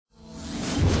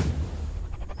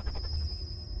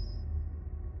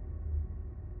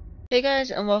Hey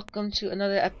guys, and welcome to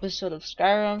another episode of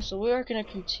Skyrim. So we are going to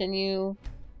continue.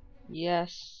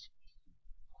 Yes.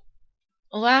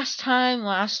 Last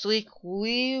week,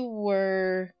 we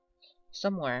were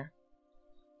somewhere.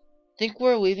 I think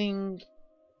we're leaving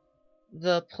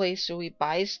the place where we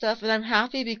buy stuff, and I'm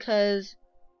happy because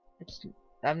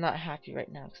I'm not happy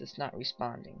right now because it's not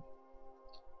responding.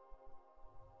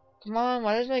 Come on,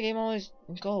 why does my game always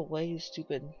go away, you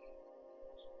stupid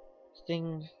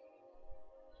thing?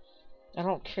 I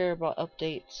don't care about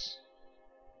updates.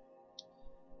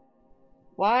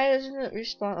 Why doesn't it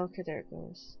respond? Okay, there it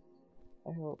goes.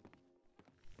 I hope.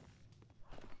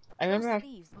 I remember Those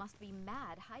thieves must be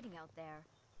mad hiding out there.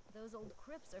 Those old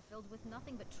crypts are filled with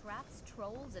nothing but traps,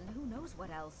 trolls, and who knows what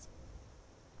else.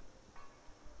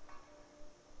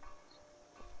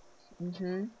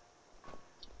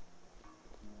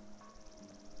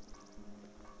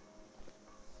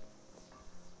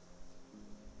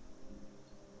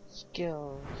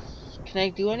 Skills. Can I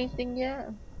do anything yet?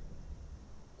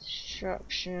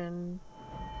 Destruction.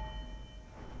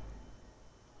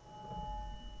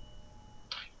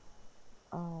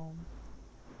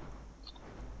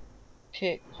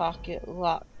 Pickpocket,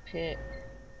 lockpick.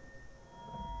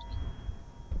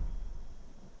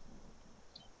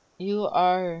 You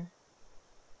are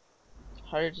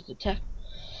harder to detect.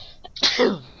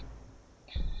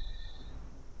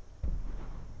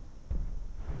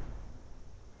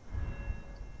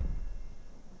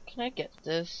 Can I get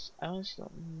this? I honestly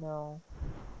don't know.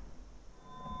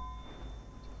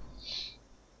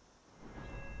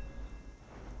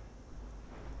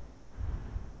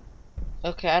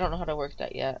 Okay, I don't know how to work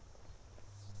that yet.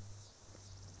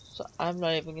 So I'm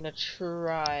not even gonna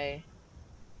try.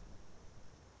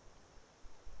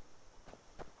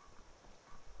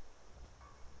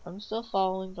 I'm still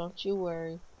following, don't you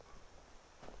worry.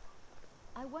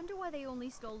 I wonder why they only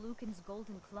stole Lucan's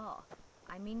golden claw.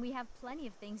 I mean, we have plenty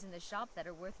of things in the shop that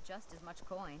are worth just as much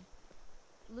coin.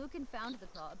 Lucan found the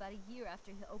claw about a year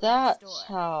after he opened the That's store.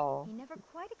 how. He never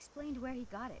quite explained where he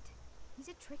got it. He's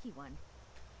a tricky one.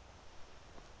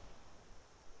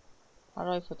 How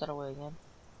do I put that away again?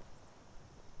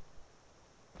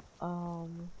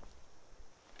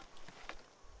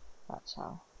 That's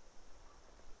how.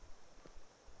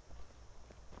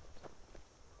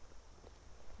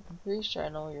 I'm pretty sure I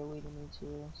know where you're leading me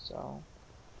to, so.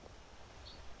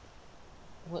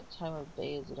 What time of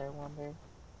day is it, I wonder?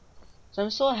 So I'm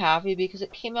so happy because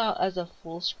it came out as a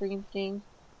full screen thing,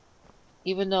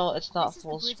 even though it's not This is the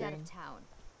full bridge out of screen. town.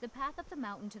 The path up the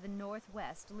mountain to the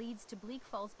northwest leads to Bleak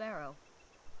Falls Barrow.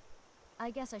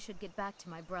 I guess I should get back to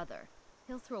my brother.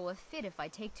 He'll throw a fit if I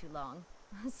take too long.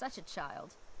 Such a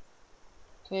child.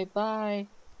 Okay, bye.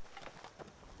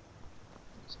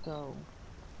 Let's go.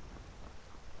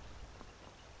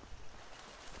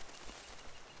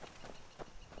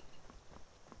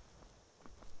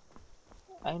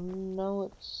 I know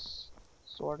it's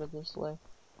sort of this way.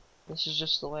 This is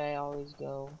just the way I always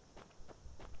go.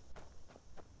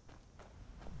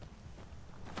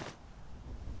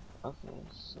 Okay,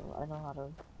 so I know how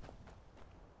to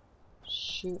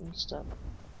shoot and stuff.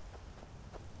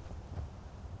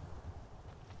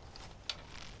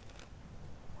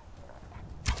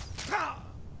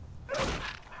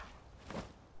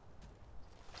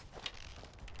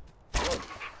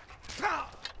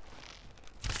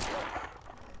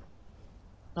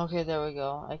 Okay, there we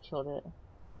go. I killed it.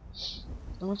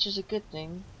 Which is a good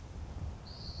thing.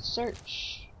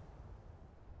 Search.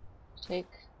 Take.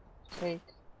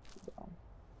 Go.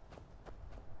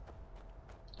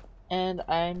 And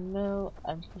I'm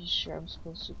pretty sure I'm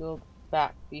supposed to go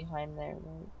back behind there,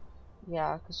 right?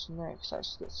 Yeah, because from there it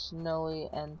starts to get snowy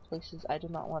and places I do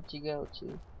not want to go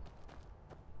to.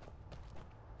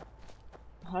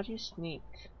 How do you sneak?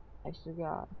 I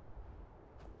forgot.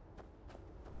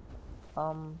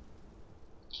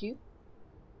 Q?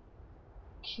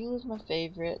 Q is my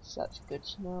favorite, so that's good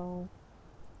to know.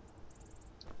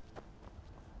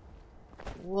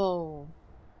 Whoa.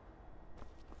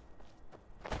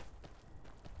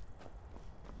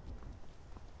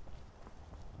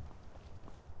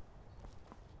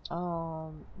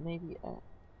 Maybe X,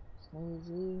 maybe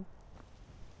Z.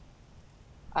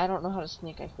 I don't know how to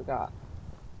sneak, I forgot.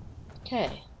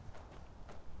 Okay.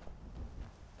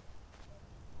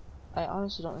 I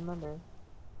honestly don't remember.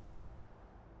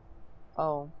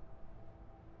 Oh.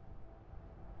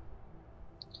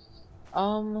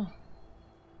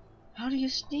 How do you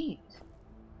sneak?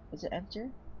 Is it enter?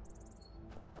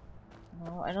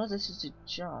 No, I know this is to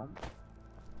jump.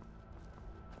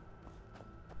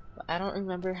 But I don't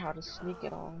remember how to sneak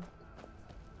at all.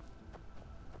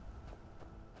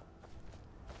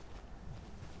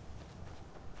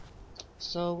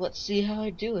 So let's see how I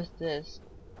do with this.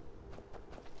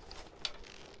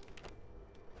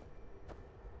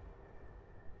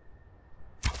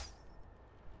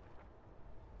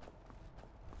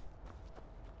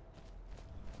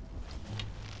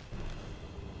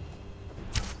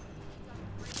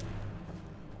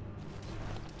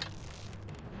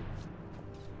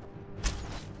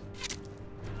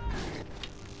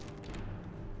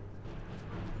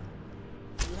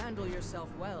 You handle yourself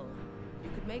well. You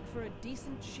could make for a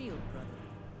decent shield, brother.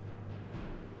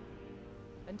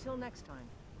 Until next time.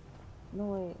 No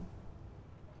wait.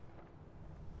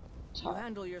 You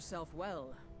handle yourself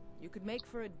well. You could make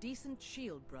for a decent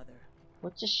shield, brother.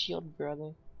 What's a shield,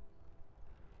 brother?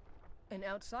 An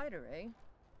outsider, eh?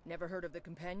 Never heard of the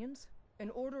Companions?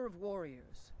 An order of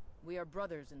warriors. We are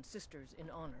brothers and sisters in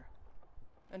honor.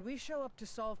 And we show up to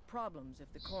solve problems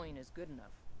if the coin is good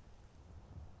enough.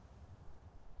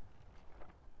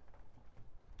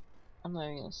 I'm not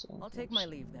even gonna say I'll anything. take my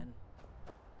leave then.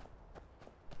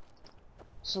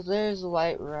 So there's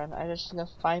Whiterun. I just need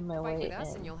to find my Fight way with us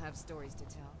in. and you'll have stories to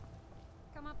tell.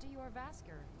 Come up to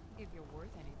Yorvaskr if you're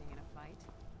worth anything in a fight.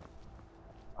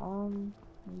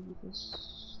 Maybe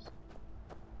this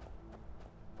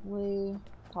way,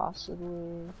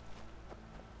 possibly.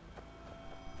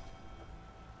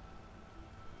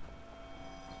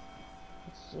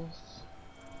 What's this?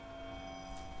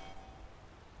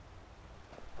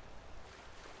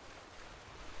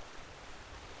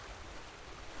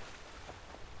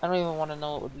 I don't even want to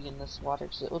know what would be in this water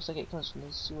because it looks like it comes from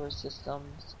the sewer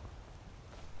systems.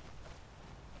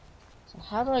 So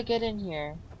how do I get in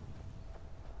here?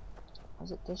 Is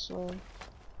it this way?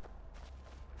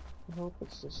 I hope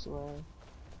it's this way.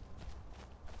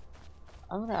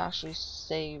 I'm gonna actually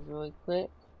save really quick.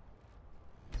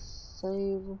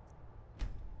 Save.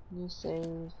 New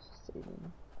save.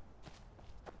 Saving.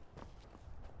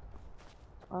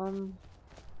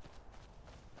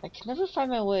 I can never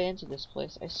find my way into this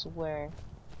place, I swear.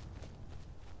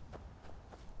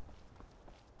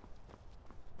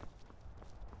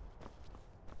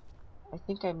 I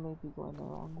think I may be going the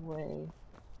wrong way.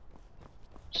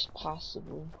 Just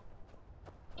possibly.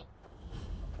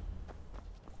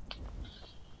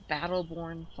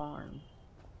 Battleborn Farm.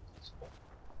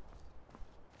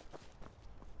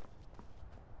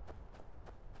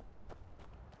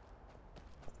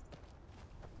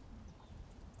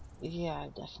 Yeah, I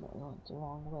definitely went the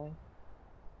wrong way.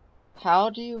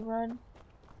 How do you run?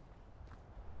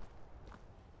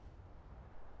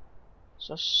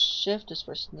 So shift is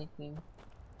for sneaking.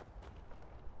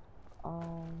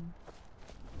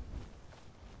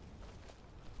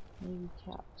 Maybe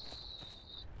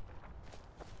caps.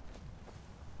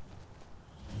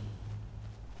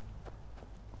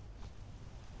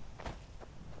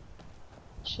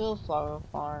 Chillflower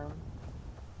Farm.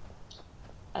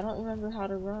 I don't remember how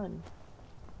to run.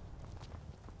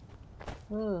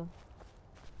 Ugh.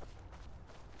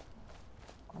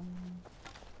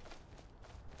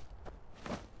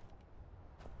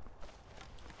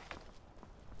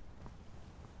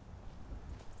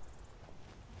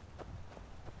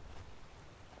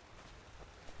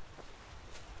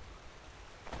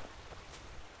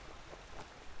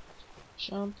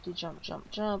 Jump, do jump,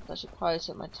 jump, jump. I should probably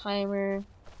set my timer.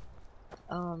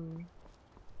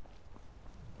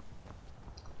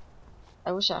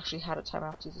 I wish I actually had a timer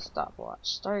after the stopwatch.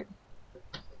 Start.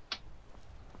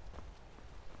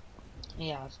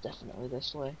 Yeah, it's definitely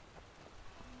this way.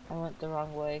 I went the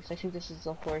wrong way, because I think this is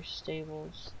the horse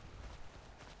stables.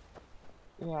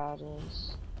 Yeah, it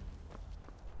is.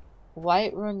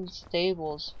 Whiterun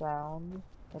Stables found.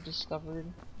 I discovered.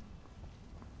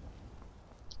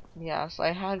 Yeah, so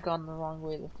I had gone the wrong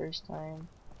way the first time.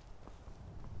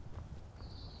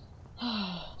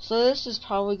 So this is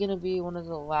probably going to be one of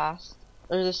the last,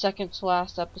 or the second to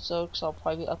last episode, because I'll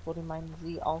probably be uploading mine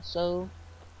Z also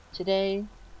today.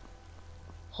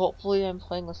 Hopefully I'm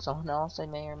playing with someone else. I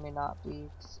may or may not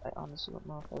be, 'cause I honestly don't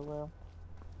know if I will.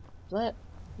 But,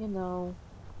 you know,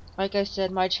 like I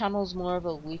said, my channel is more of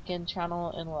a weekend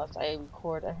channel unless I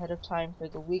record ahead of time for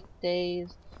the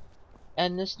weekdays.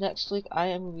 And this next week I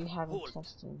am going to be having Halt.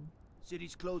 testing.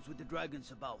 City's closed with the dragons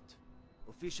about.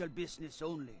 Official business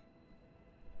only.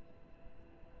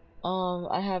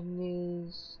 I have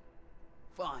news.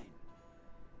 Fine.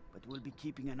 But we'll be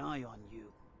keeping an eye on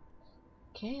you.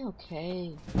 Okay,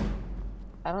 okay.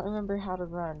 I don't remember how to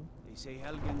run. They say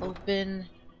Helgen... Open.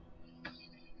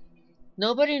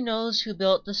 Nobody knows who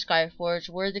built the Skyforge,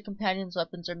 where the companions'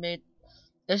 weapons are made.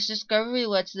 This discovery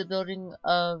led to the building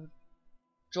of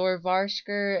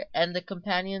Jorvarskr and the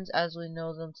companions as we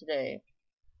know them today.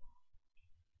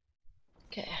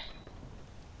 Okay.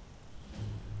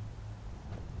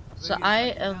 So Thing is, I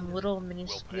I can am handle it. little We'll pay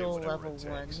minuscule whatever level it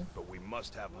takes, 1. but we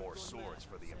must have more swords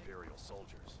for the Imperial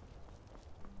soldiers.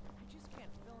 I just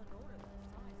can't fill an order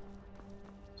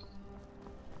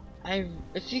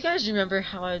that If you guys remember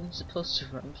how I'm supposed to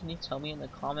run, can you tell me in the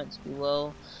comments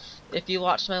below? If you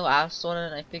watched my last one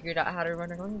and I figured out how to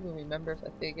run, I don't even remember if I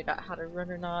figured out how to run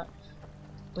or not.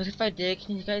 But if I did,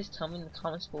 can you guys tell me in the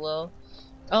comments below?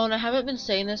 Oh, and I haven't been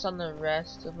saying this on the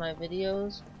rest of my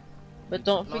videos, but Need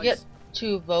don't forget supplies?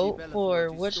 to See vote Bella for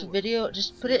Fiorenti's which store. video.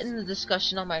 Just put See it in us. the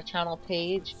discussion on my channel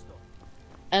page, Good stuff.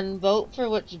 and vote for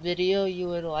which video you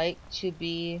would like to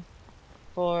be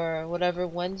for whatever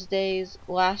Wednesdays.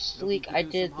 Last Looking week to I do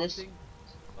did some this. hunting?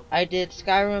 I did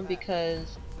Skyrim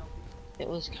because it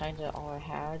was kinda all I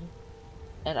had,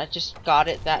 and I just got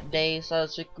it that day, so I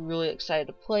was like really excited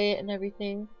to play it and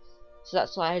everything. So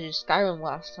that's why I did Skyrim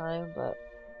last time, but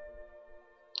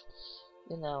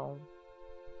you know,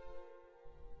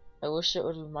 I wish it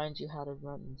would remind you how to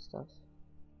run and stuff.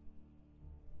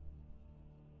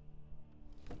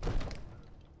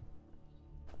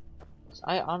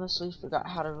 I honestly forgot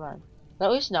how to run. But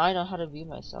at least now I know how to view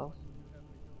myself.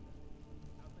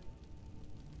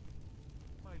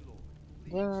 My lord,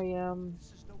 please. There I am.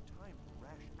 This is no time for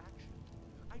rash action.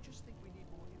 I just think we need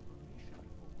more information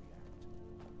before we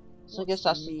act. So I guess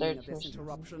What's that's the meaning third of this person.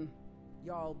 interruption?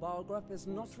 Jarl Balgruuf is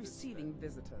not receiving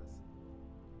visitors.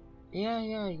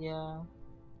 Yeah.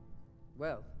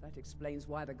 Well, that explains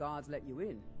why the guards let you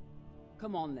in.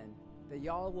 Come on then. The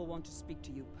Jarl will want to speak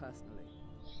to you personally.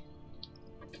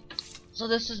 So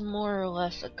this is more or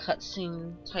less a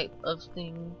cutscene type of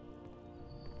thing.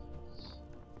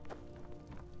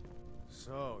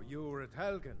 So, you were at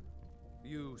Helgen.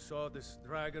 You saw this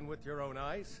dragon with your own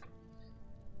eyes?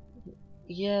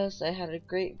 Yes, I had a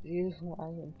great view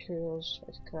while Imperials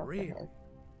tried to cut off the Really? head.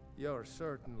 You're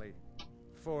certainly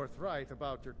forthright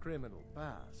about your criminal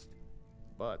past.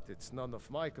 But it's none of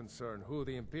my concern who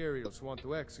the Imperials want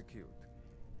to execute,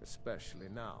 especially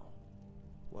now.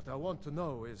 What I want to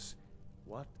know is,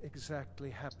 what exactly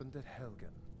happened at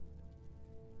Helgen?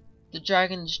 The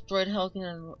dragon destroyed Helgen,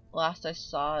 and last I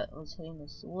saw it was heading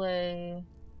this way.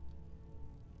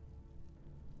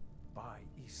 By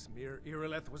Ysmir,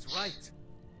 Irileth was right.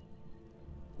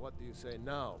 What do you say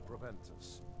now,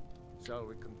 Proventus? Shall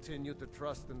we continue to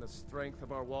trust in the strength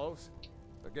of our walls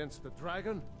against the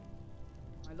dragon?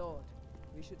 My lord,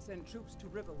 we should send troops to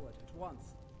Riverwood at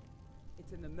once.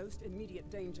 It's in the most immediate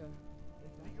danger.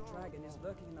 If that dragon is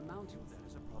lurking in the mountains. That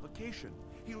is a provocation.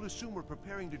 He'll assume we're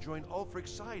preparing to join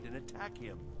Ulfric's side and attack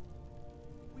him.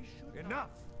 We should Enough!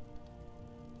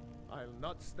 I'll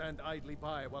not stand idly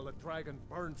by while the dragon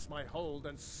burns my hold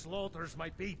and slaughters my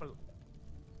people.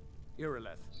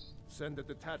 Irileth, send a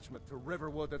detachment to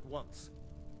Riverwood at once.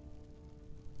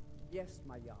 Yes,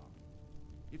 my Jarl.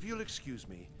 If you'll excuse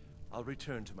me, I'll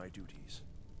return to my duties.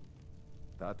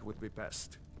 That would be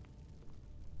best.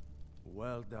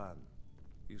 Well done.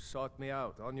 You sought me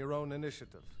out on your own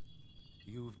initiative.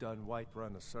 You've done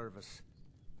Whiterun a service,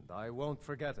 and I won't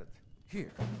forget it.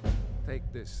 Here,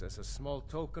 take this as a small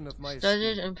token of my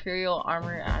Studded esteem. Imperial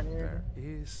armor added. There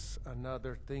is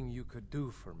another thing you could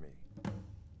do for me.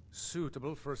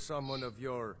 Suitable for someone of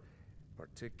your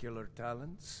particular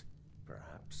talents,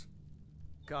 perhaps.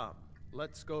 Come,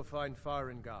 let's go find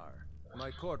Farengar,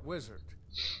 my court wizard.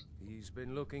 He's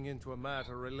been looking into a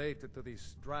matter related to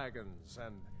these dragons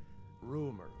and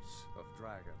rumors of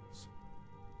dragons.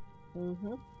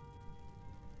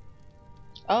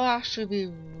 I'll actually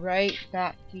be right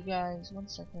back, you guys. 1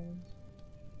 second.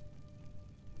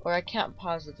 Or I can't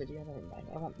pause the video. Never mind.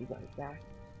 I won't be right back.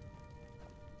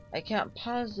 I can't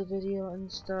pause the video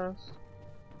and stuff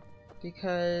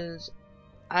because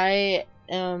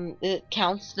it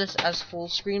counts this as full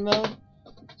screen mode,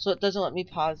 so it doesn't let me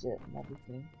pause it and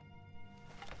everything.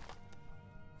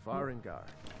 Farengar,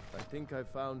 I think I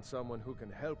found someone who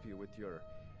can help you with your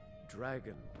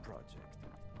dragon project.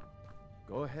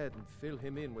 Go ahead and fill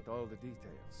him in with all the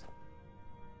details.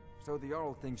 So the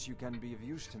Jarl thinks you can be of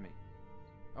use to me.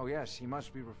 Oh yes, he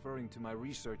must be referring to my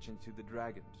research into the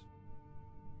dragons.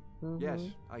 Yes,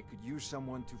 I could use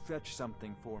someone to fetch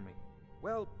something for me.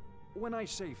 Well, when I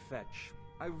say fetch,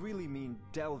 I really mean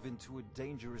delve into a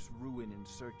dangerous ruin in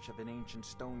search of an ancient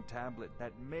stone tablet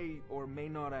that may or may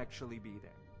not actually be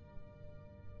there.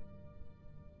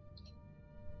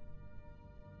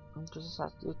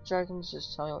 The dragons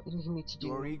just tell me what you need me to do.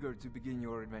 You are eager to begin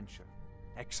your adventure.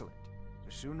 Excellent.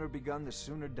 The sooner begun, the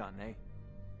sooner done, eh?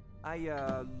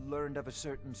 I learned of a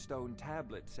certain stone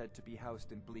tablet said to be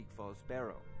housed in Bleak Falls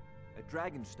Barrow. A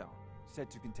dragon stone, said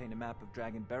to contain a map of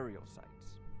dragon burial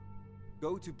sites.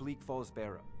 Go to Bleak Falls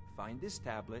Barrow, find this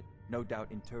tablet, no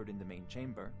doubt interred in the main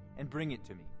chamber, and bring it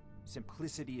to me.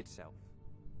 Simplicity itself.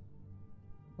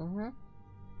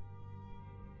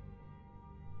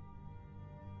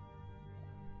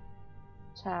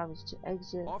 Tabs to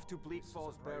exit. Off to Bleak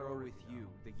Falls Barrow with you.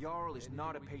 The Jarl is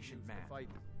not a patient man.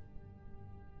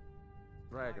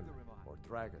 Dragon or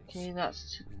dragons. Okay,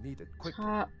 that's to We need it quickly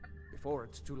talk. before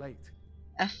it's too late.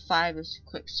 F5 is to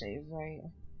quick save, right?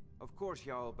 Of course,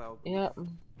 Jarl Balgruuf. Yep. You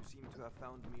seem to have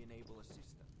found me an able assistant.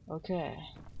 Okay.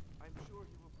 I'm sure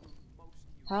he will prove most useful.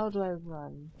 How do I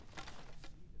run?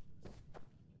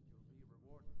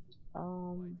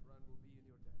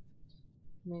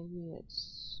 Maybe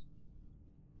it's...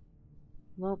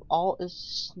 Nope, alt is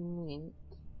sneak.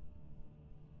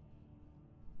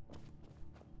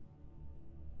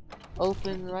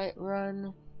 Open right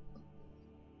run.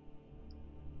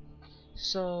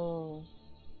 So...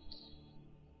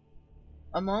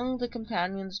 Among the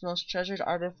companion's most treasured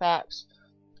artifacts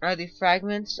are the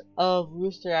fragments of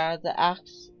Ruthrad, the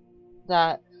axe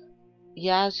that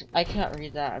Yaz... I can't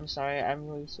read that, I'm sorry, I'm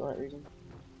really slow at reading.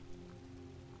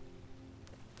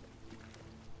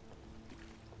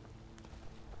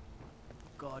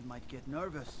 God might get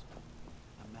nervous.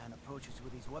 A man approaches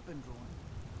with his weapon drawn.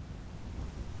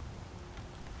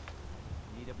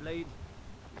 Need a blade?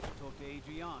 We should talk to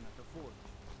Adrian at the forge.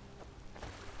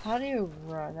 How do you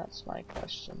run? That's my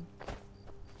question.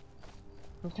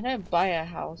 And can I buy a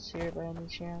house here by any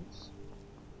chance?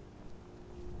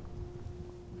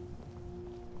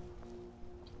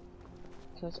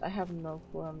 Because I have no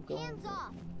clue where I'm going. Hands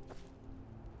off!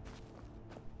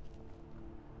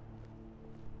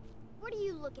 What are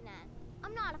you looking at?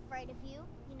 I'm not afraid of you,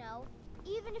 you know.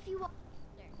 Even if you...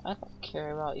 I don't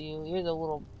care about you. You're the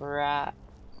little brat.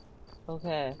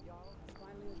 Okay.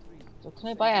 So can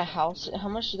I buy a house? How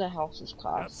much do the houses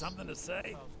cost? Got something to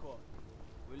say?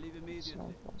 We'll leave That's immediately.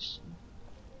 my question.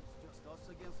 It's just us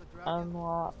against the dragon.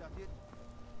 Unlock. Is that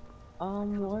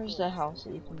it? Where's the house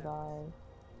that you can buy?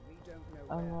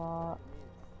 Unlock.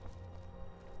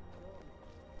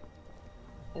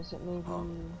 Is it maybe...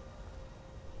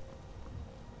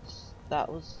 That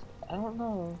was... I don't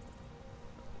know.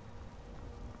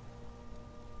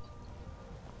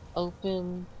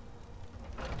 Open.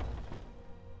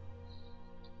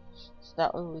 So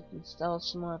that way we can sell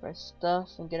some more of our stuff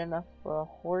and get enough for a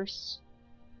horse.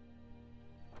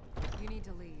 You need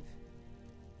to leave.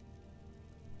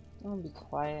 I'm gonna be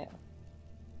quiet.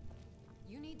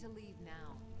 You need to leave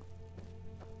now.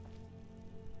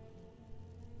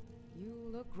 You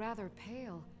look rather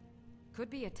pale. Could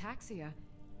be ataxia.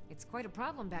 It's quite a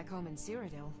problem back home in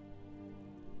Cyrodiil.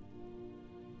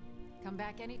 Come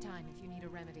back anytime if you need a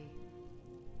remedy.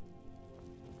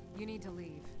 You need to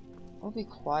leave. I'll be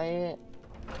quiet.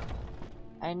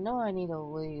 I know I need to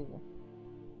leave.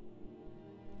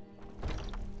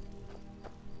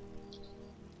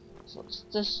 So it's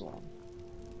this one.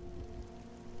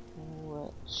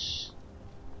 Which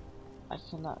I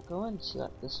cannot go into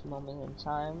at this moment in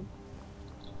time.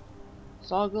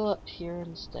 So I'll go up here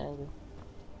instead.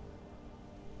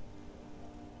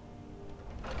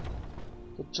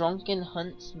 The Drunken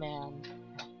Huntsman.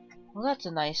 Well, that's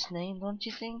a nice name, don't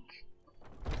you think?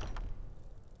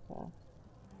 Okay.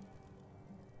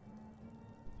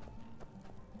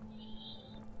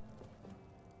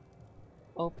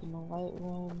 Open the light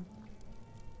room.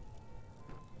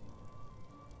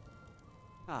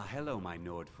 Ah, hello, my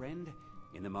Nord friend.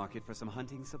 In the market for some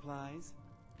hunting supplies?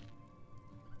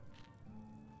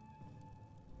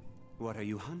 What are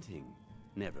you hunting?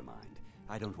 Never mind.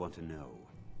 I don't want to know.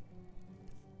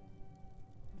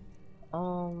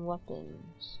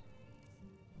 Weapons.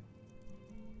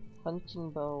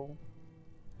 Hunting bow.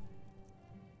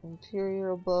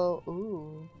 Imperial bow.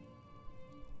 Ooh.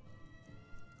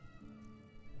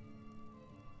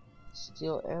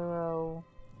 Steel arrow.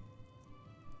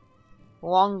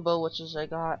 Longbow, which is I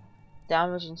got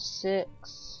damage in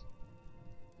 6.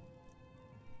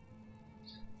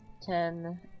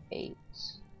 10, 8.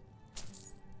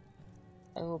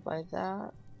 I will buy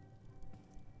that.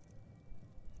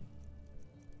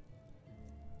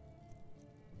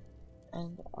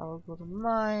 And I'll go to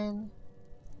mine.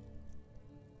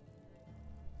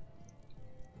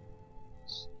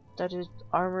 Studded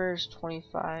armor is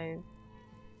 25.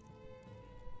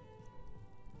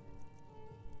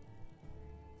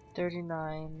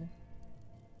 39.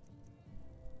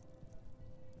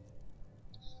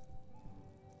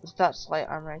 Is that light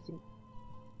armor? I think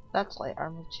that's light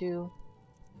armor too.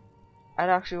 I'd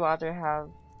actually rather have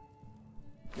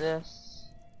this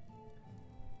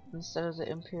instead of the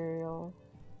Imperial.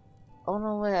 Oh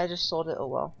no way, I just sold it, oh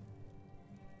well.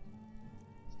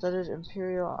 Studded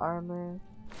Imperial armor.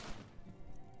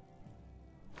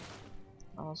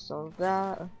 Also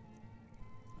that.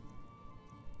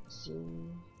 Let's see.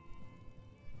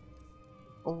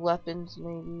 Weapons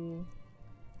maybe.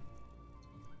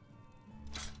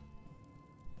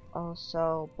 I'll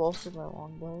sell both of my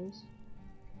longbows.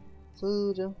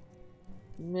 Food.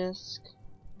 Misk.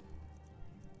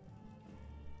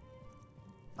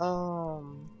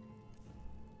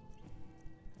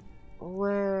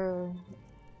 Where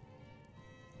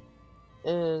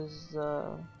is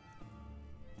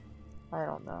I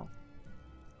don't know.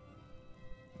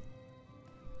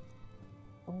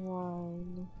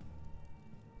 One.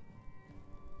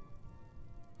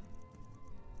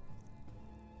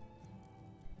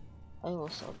 I will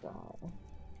sell that.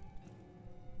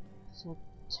 So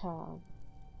tab.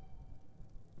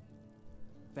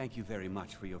 Thank you very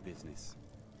much for your business.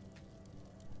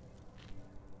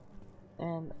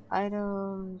 And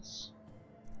items.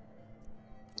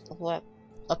 What?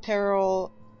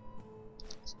 Apparel.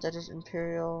 That is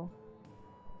Imperial.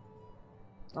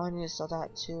 Oh, I need to sell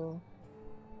that too.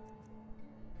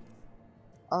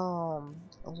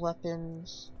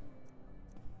 Weapons.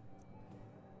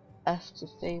 F to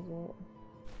favorite.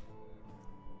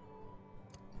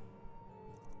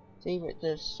 Favorite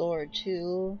the sword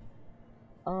too.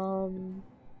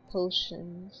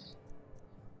 Potions.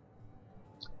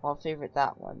 I'll favorite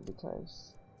that one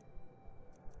because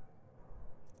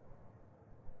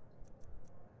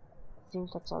I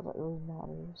think that's all that really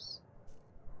matters.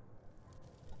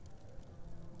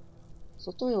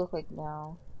 So what do we look like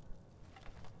now?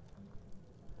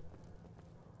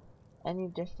 Any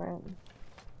different?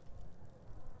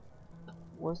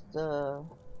 Was the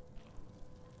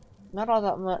not all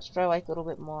that much, but I like a little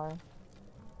bit more.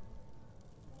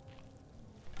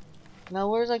 Now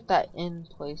where's like that inn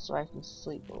place where I can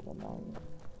sleep overnight?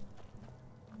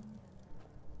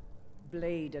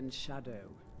 Blade and shadow,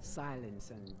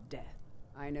 silence and death.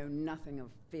 I know nothing of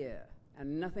fear,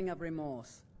 and nothing of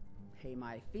remorse. Pay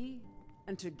my fee,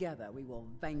 and together we will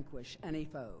vanquish any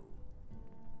foe.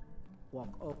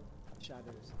 Walk over the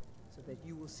shadows, so that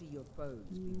you will see your foes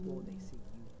before they see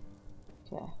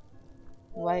you. Okay.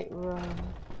 White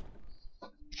room.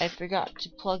 I forgot to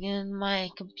plug in my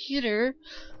computer,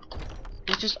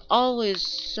 which is always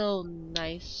so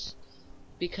nice,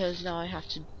 because now I have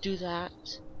to do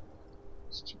that.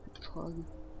 Stupid plug.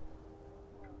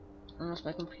 Unless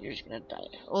my computer's gonna die.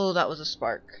 Oh, that was a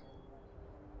spark.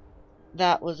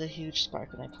 That was a huge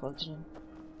spark when I plugged it in.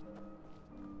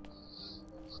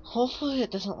 Hopefully it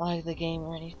doesn't lag the game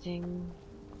or anything.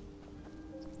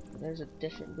 There's a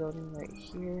different building right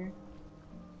here.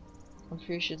 I'm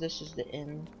pretty sure this is the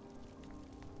inn.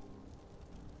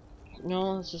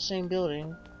 No, it's the same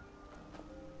building.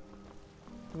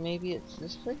 Maybe it's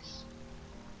this place?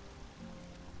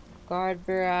 Guard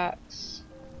barracks.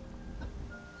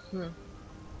 I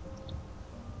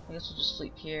guess we'll just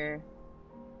sleep here.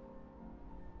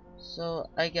 So,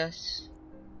 I guess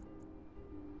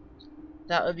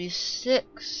that would be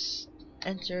 6.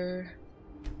 Enter.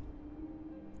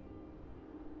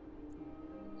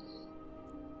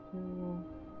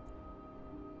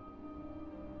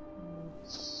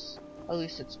 At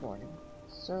least it's morning.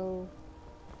 So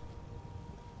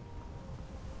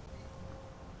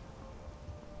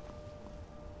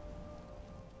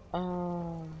I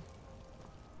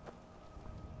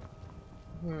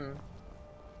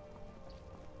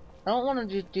don't want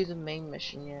to do the main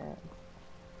mission yet.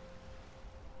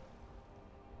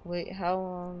 Wait, how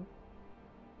long?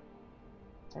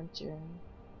 Enter.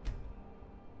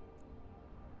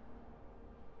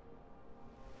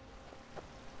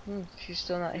 She's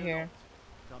still not here.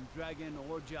 Come dragon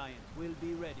or giant, we'll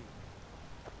be ready.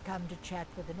 Come to chat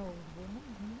with an old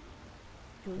woman,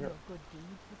 Do your good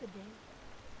deed for the day.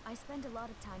 I spend a lot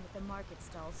of time at the market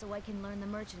stall so I can learn the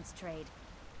merchant's trade.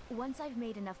 Once I've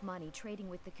made enough money trading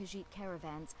with the Khajiit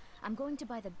caravans, I'm going to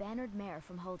buy the bannered mare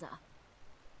from Hulda.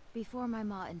 Before my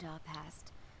ma and Da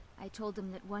passed, I told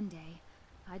them that one day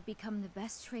I'd become the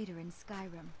best trader in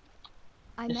Skyrim.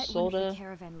 I met one of the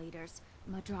caravan leaders,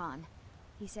 Madran.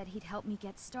 He said he'd help me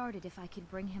get started if I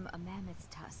could bring him a mammoth's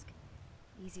tusk.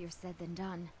 Easier said than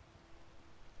done.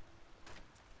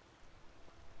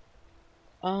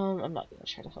 I'm not gonna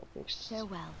try to help her.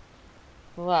 Farewell.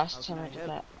 The last time I did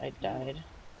that, I died.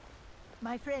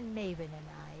 My friend Maven and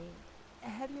I.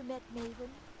 Have you met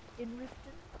Maven in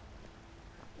Riften?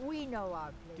 We know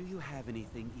our place. Do you have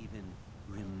anything even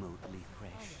remotely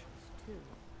fresh? Too.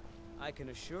 I can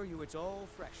assure you it's all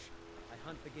fresh. I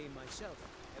hunt the game myself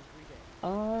every day.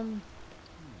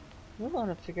 We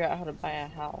want to figure out how to buy a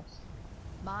house.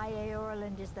 My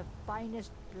Aorland is the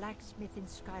finest blacksmith in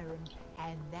Skyrim,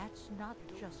 and that's not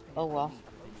just Oh well.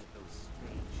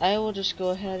 I will just go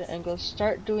ahead and go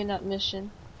start doing that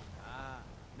mission.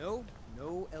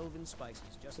 No elven spices.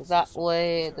 Just So some that salt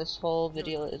way, and this whole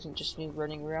video isn't just me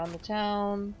running around the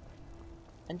town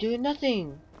and doing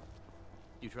nothing.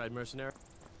 You tried mercenary?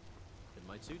 It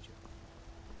might suit you.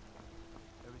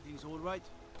 Everything's all right.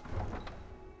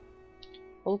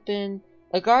 Open.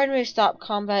 A guard may stop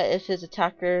combat if his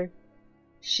attacker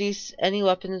sheaths any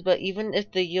weapons, but even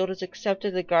if the yield is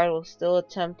accepted, the guard will still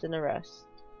attempt an arrest.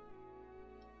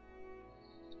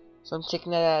 So I'm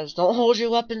taking that as don't hold your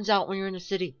weapons out when you're in the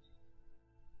city.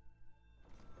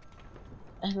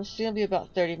 And this is gonna be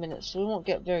about 30 minutes, so we won't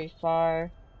get very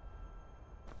far.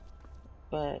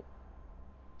 But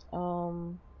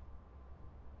oh,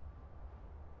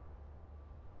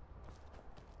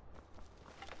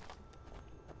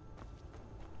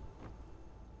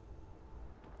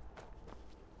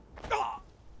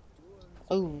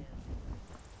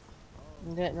 I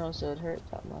didn't notice it would hurt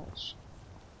that much.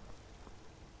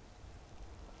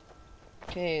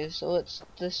 Okay, so it's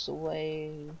this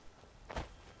way.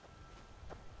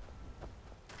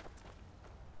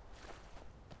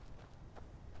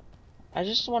 I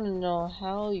just want to know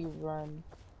how you run.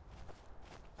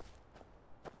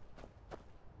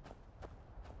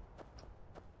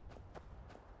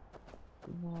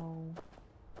 No.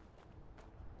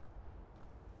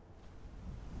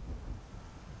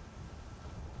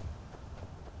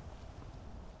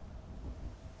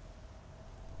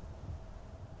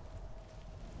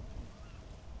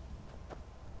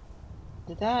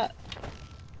 Did that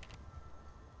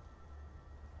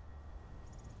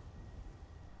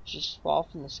just fall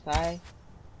from the sky?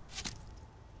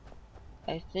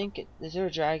 I think it is. There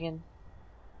a dragon?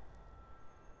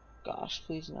 Gosh,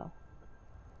 please no.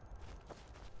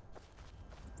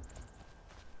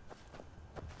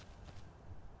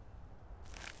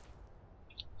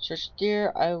 Search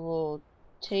deer. I will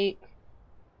take.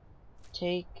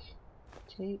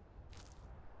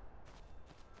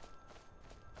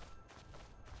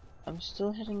 I'm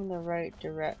still heading in the right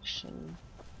direction.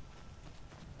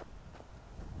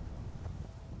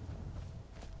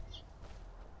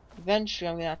 Eventually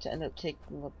I'm gonna have to end up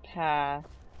taking the path.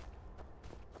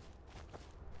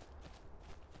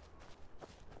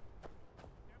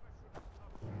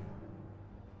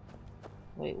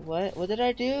 Wait, what? What did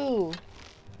I do?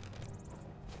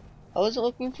 I wasn't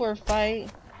looking for a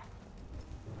fight.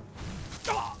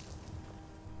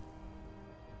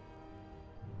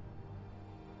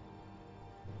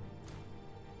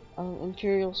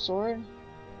 Imperial sword?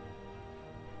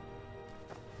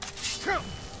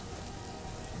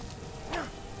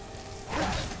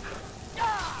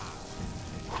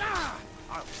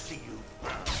 I'll see you.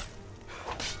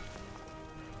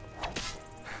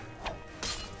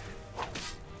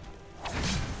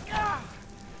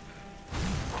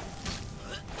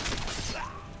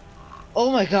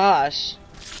 Oh my gosh!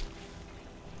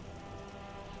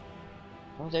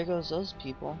 Oh, there goes those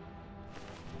people.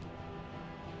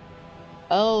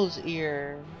 Owl's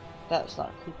ear. That's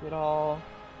not creepy at all.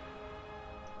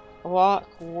 Walk,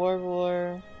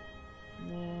 Warlord.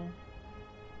 Yeah.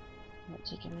 Not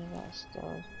taking any of that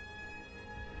stuff.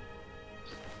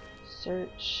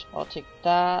 Search. I'll take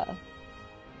that.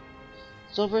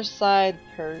 Silverside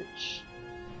perch.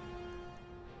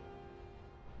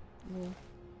 Yeah.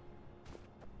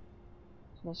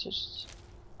 Let's just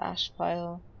ash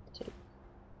pile. Take.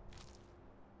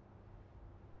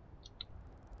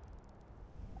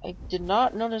 I did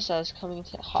not notice I was coming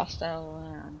to hostile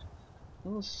land. I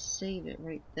will save it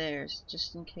right there,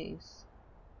 just in case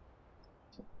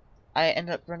I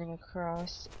end up running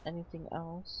across anything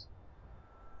else.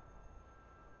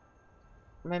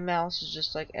 My mouse is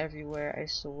just like everywhere, I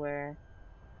swear.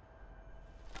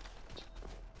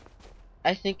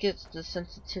 I think it's the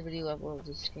sensitivity level of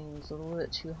this game is a little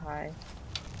bit too high.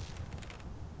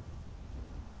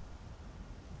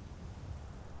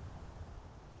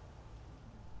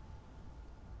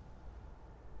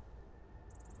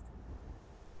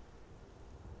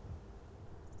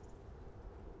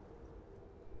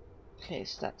 Okay,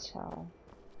 so that's how.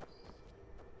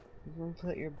 You can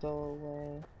put your bow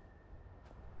away.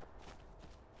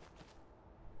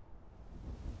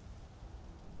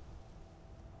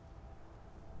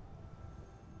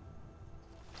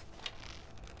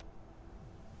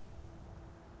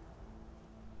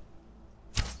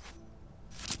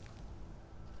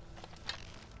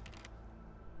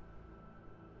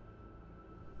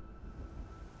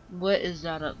 What is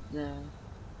that up there?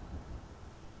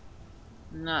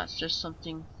 And that's just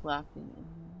something flapping in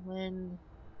the wind.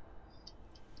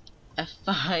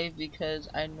 F5 because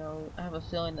I know I have a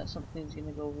feeling that something's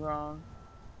gonna go wrong.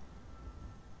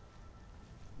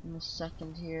 in a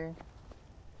second here.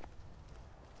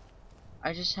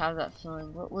 I just have that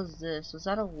feeling. What was this? Was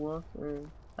that a wolf or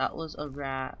that was a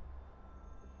rat?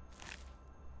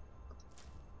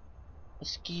 A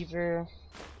skeever.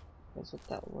 That's what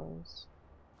that was.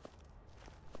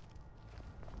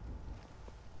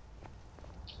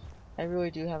 I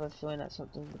really do have a feeling that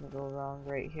something's gonna go wrong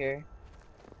right here.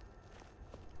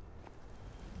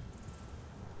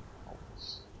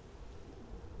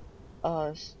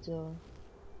 Still.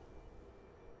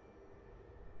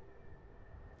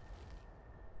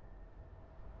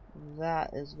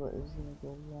 That is what is gonna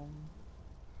go wrong.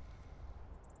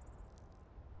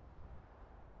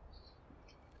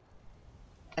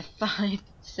 F5,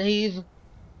 save.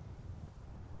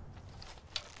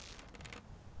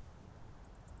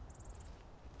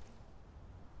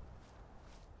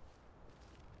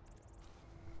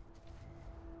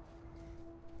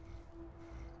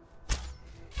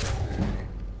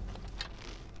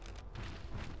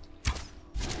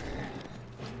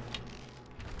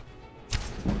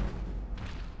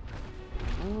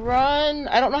 Run!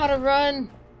 I don't know how to run!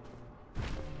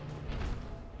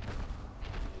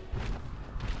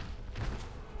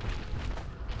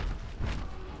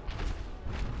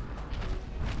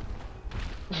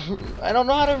 I don't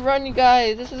know how to run, you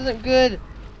guys. This isn't good.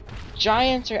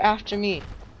 Giants are after me.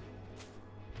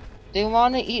 They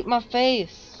want to eat my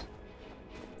face.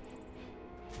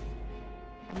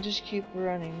 And just keep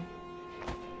running.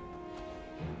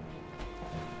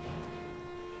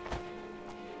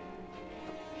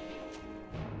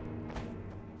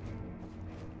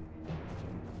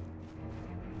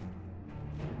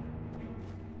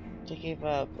 They gave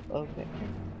up. Okay.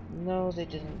 No, they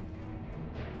didn't.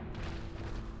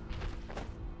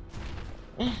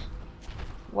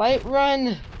 White,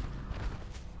 run!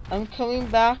 I'm coming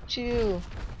back to you.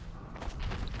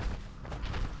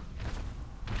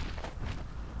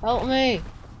 Help me!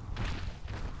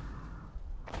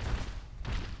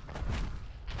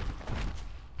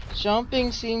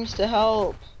 Jumping seems to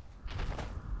help.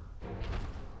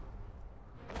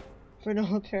 For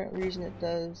no apparent reason it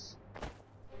does.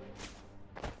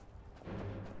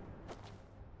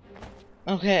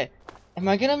 Okay. Am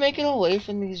I gonna make it away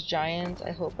from these giants?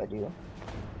 I hope I do.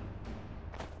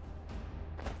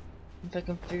 If I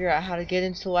can figure out how to get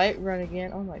into Whiterun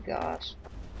again. Oh my gosh.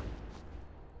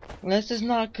 This is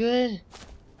not good.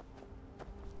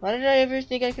 Why did I ever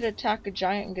think I could attack a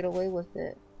giant and get away with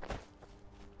it?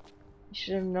 I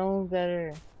should have known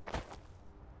better.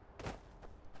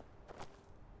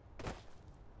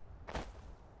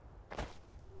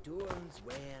 Tools,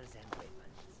 wares, and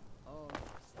weapons. All for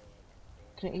sale.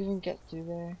 Couldn't even get through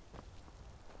there.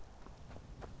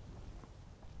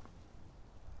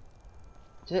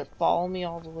 Did it follow me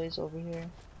all the ways over here?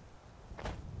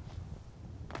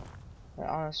 I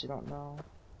honestly don't know.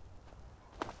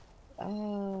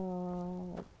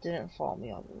 Oh, it didn't follow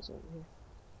me all the ways over here.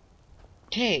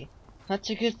 Okay, that's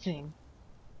a good thing.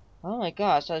 Oh my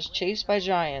gosh, I was chased by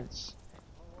giants.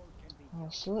 Oh,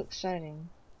 so exciting.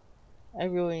 I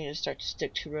really need to start to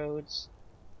stick to roads.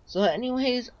 So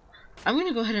anyways, I'm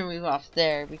gonna go ahead and leave off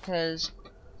there because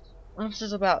this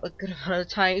is about a good amount of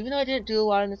time. Even though I didn't do a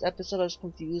lot in this episode, I was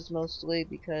confused mostly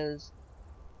because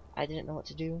I didn't know what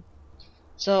to do.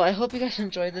 So I hope you guys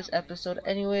enjoyed this episode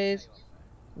anyways.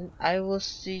 And I will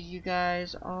see you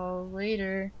guys all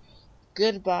later.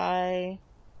 Goodbye.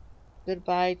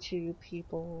 Goodbye to you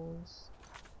peoples.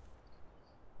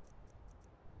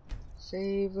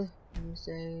 Save.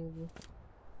 Save.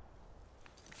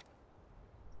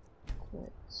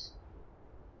 Quit.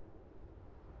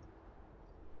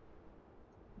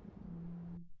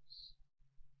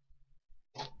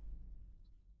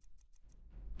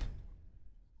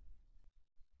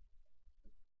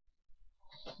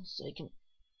 So I can